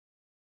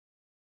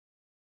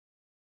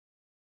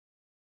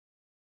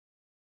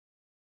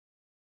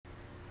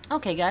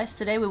Okay guys,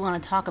 today we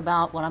want to talk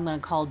about what I'm going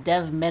to call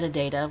Dev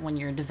Metadata. When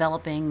you're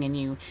developing and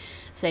you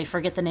say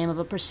forget the name of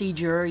a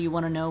procedure, you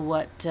want to know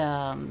what,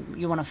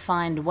 you want to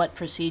find what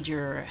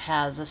procedure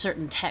has a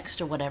certain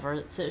text or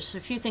whatever. There's a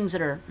few things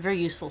that are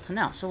very useful to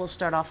know. So we'll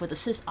start off with the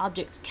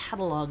sysobjects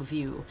catalog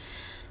view.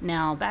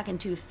 Now back in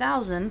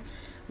 2000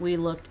 we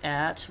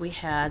had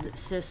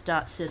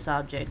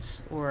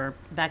sys.sysobjects, or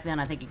back then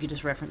I think you could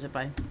just reference it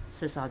by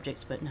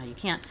sysobjects, but now you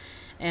can't.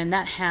 And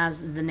that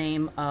has the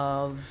name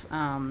of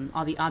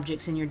all the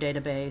objects in your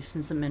database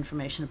and some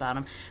information about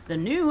them. The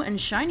new and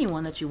shiny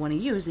one that you want to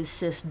use is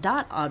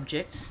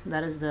sys.objects.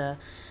 That is the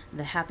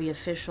happy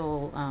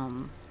official,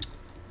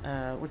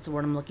 what's the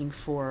word I'm looking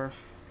for?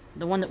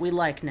 The one that we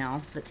like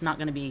now, that's not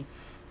going to be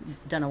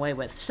done away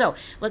with. So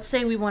let's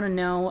say we want to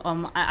know,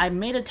 I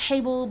made a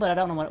table, but I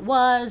don't know what it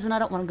was, and I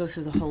don't want to go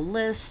through the whole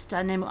list.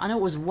 I know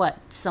it was what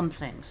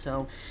something.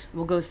 So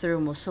we'll go through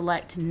and we'll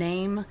select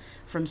name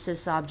from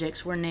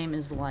sysobjects, where name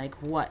is like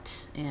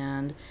what.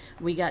 And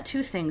we got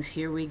two things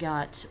here. We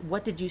got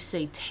what did you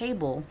say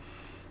table.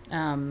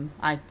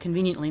 I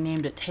conveniently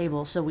named it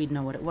table so we'd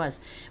know what it was,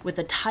 with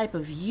the type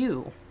of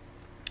U.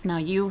 Now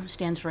U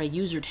stands for a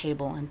user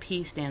table and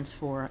P stands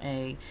for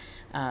a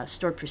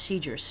stored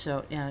procedures.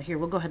 So here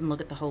we'll go ahead and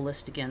look at the whole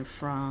list again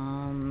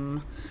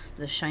from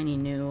the shiny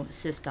new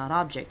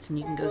sys.objects, and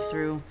you can go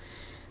through.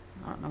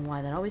 I don't know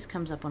why that always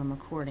comes up when I'm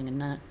recording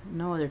and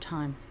no other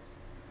time.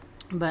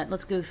 But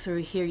let's go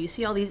through here. You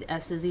see all these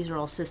S's, these are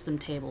all system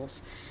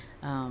tables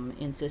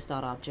in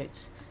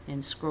sys.objects.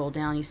 And scroll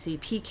down, you see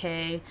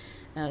PK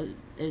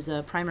is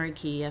a primary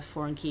key,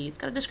 foreign key. It's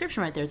got a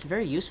description right there. It's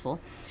very useful.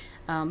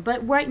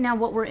 But right now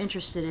what we're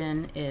interested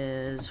in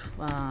is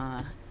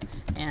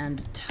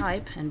and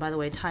type, and by the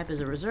way, type is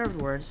a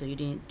reserved word, so you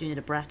do need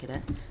to bracket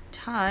it.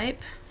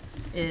 Type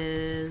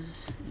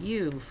is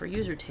U for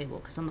user table,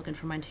 because I'm looking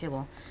for my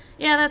table.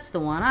 Yeah, that's the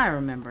one. I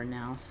remember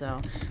now. So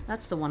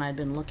that's the one I've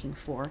been looking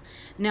for.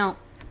 Now,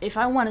 if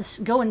I want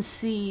to go and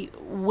see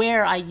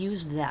where I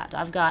used that,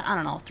 I've got, I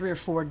don't know, 3 or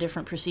 4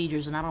 different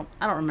procedures, and I don't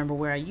remember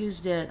where I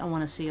used it. I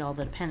want to see all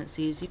the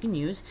dependencies. You can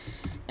use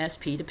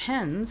sp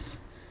depends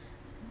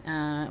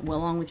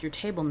along with your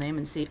table name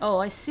and see, oh,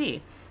 I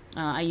see.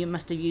 You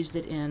must have used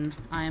it in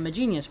I am a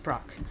genius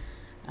proc.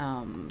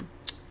 And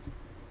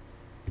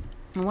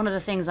one of the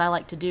things I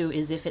like to do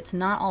is, if it's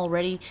not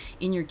already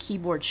in your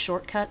keyboard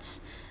shortcuts,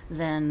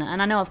 then,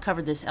 and I know I've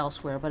covered this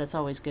elsewhere, but it's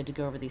always good to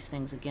go over these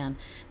things again.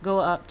 Go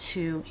up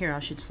to, here I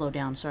should slow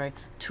down, sorry,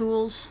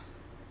 Tools,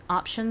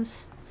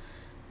 Options,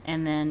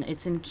 and then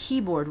it's in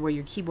keyboard where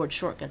your keyboard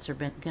shortcuts are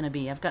going to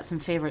be. I've got some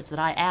favorites that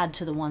I add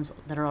to the ones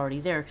that are already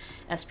there.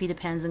 SP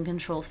depends and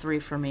Control 3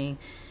 for me,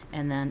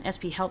 and then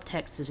SP help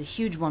text is a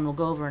huge one we'll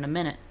go over in a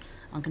minute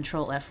on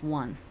Control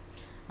F1.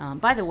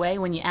 By the way,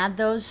 when you add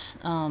those,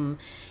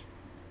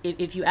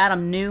 if you add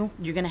them new,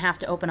 you're going to have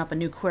to open up a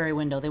new query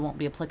window. They won't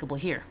be applicable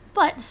here.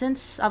 But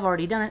since I've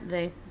already done it,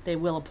 they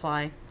will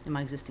apply in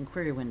my existing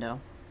query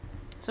window.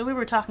 So we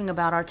were talking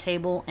about our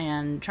table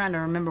and trying to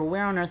remember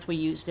where on earth we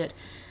used it.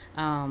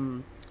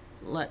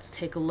 Let's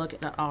take a look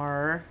at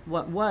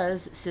what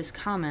was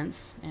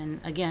syscomments, and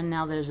again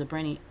now there's a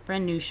brand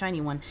new shiny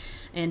one.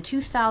 In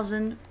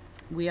 2000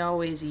 we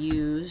always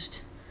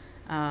used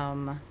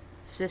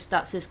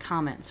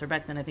sys.syscomments, or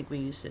back then I think we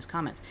used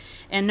syscomments.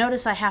 And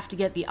notice I have to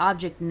get the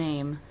object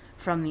name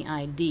from the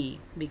ID,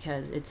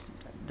 because it's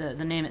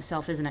the name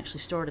itself isn't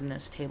actually stored in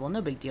this table. No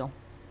big deal.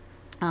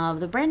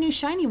 The brand new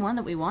shiny one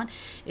that we want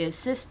is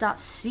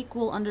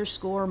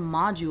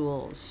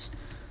sys.sql_modules.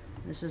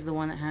 This is the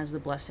one that has the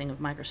blessing of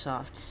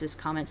Microsoft.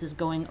 Syscomments is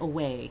going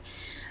away.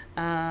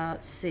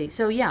 Let's see.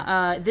 So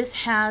yeah, this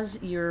has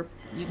you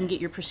can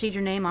get your procedure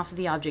name off of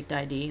the object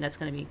ID. That's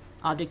going to be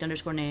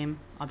object_name,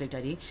 object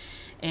ID.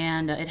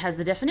 And it has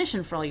the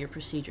definition for all your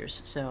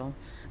procedures. So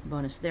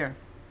bonus there.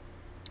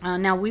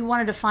 Now we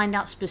wanted to find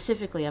out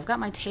specifically. I've got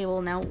my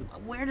table. Now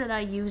where did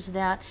I use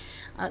that?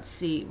 Let's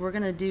see. We're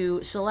going to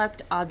do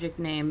select object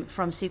name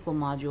from SQL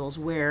modules,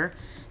 where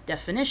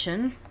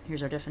definition,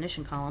 here's our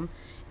definition column,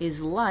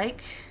 is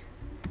like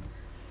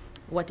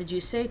what did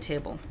you say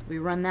table. We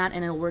run that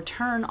and it'll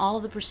return all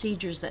of the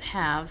procedures that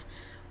have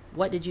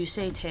what did you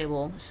say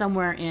table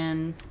somewhere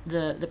in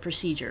the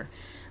procedure.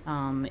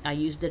 I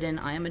used it in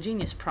I am a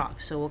genius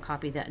proc, so we'll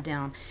copy that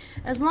down.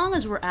 As long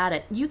as we're at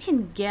it, you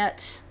can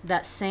get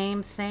that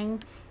same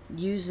thing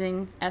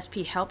using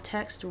SP help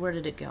text. Where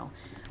did it go?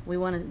 We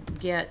want to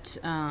get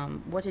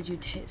what did you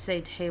say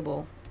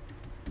table.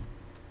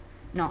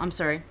 No, I'm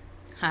sorry.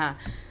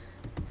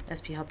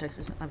 SP help text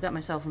is, I've got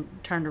myself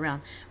turned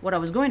around. What I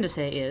was going to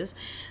say is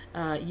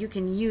you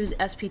can use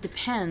SP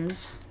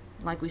depends,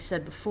 like we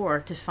said before,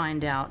 to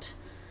find out.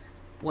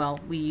 Well,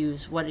 we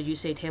use what did you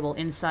say table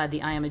inside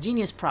the I am a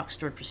genius proc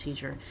stored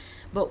procedure.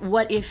 But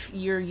what if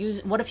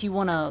you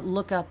want to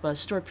look up a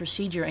stored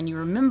procedure and you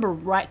remember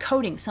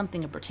coding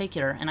something in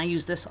particular, and I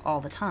use this all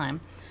the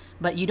time,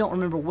 but you don't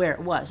remember where it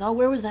was. Oh,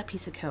 where was that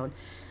piece of code?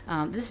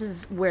 This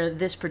is where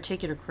this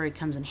particular query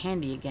comes in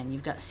handy again.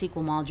 You've got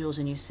SQL modules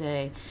and you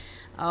say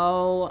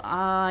Oh,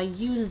 I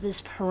use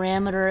this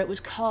parameter. It was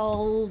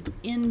called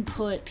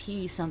input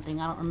p something.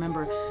 I don't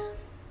remember.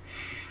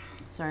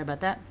 Sorry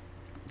about that.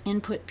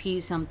 Input p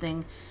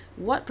something.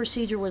 What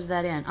procedure was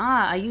that in?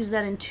 I used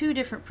that in 2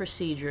 different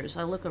procedures.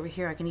 I look over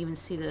here, I can even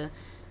see the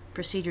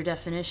procedure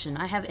definition.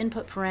 I have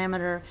input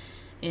parameter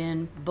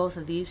in both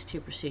of these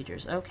 2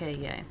 procedures. Okay,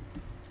 yay.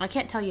 I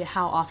can't tell you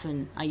how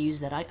often I use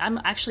that. I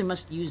actually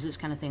must use this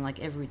kind of thing like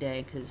every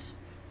day because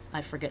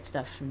I forget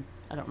stuff and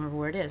I don't remember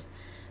where it is.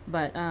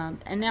 But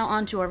and now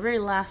on to our very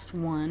last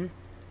one,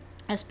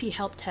 SP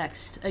help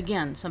text.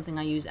 Again, something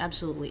I use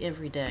absolutely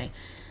every day.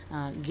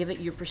 Give it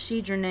your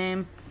procedure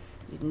name.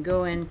 You can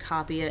go in,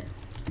 copy it,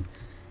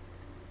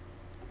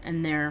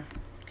 and there,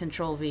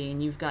 Control V,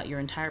 and you've got your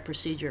entire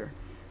procedure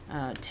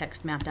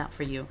text mapped out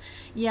for you.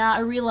 Yeah, I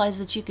realize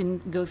that you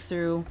can go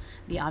through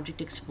the Object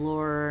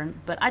Explorer,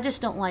 but I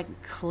just don't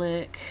like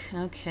click,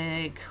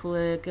 okay,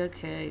 click,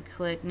 okay,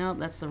 click. Nope,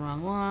 that's the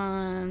wrong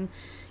one.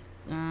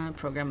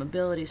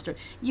 Programmability store.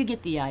 You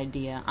get the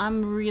idea.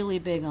 I'm really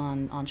big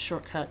on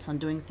shortcuts, on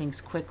doing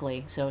things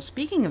quickly. So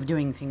speaking of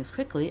doing things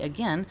quickly,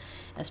 again,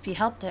 SP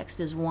help text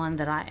is one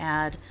that I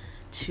add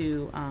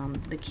to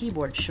the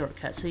keyboard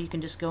shortcut. So you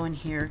can just go in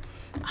here,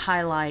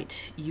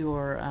 highlight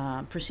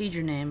your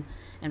procedure name,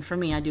 and for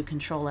me I do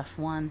Control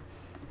F1.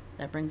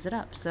 That brings it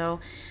up. So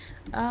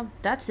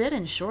that's it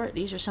in short.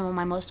 These are some of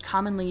my most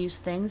commonly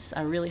used things.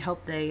 I really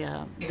hope they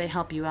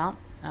help you out.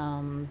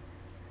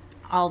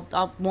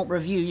 I won't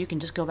review. You can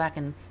just go back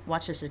and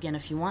watch this again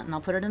if you want, and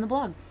I'll put it in the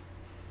blog.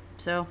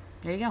 So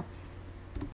there you go.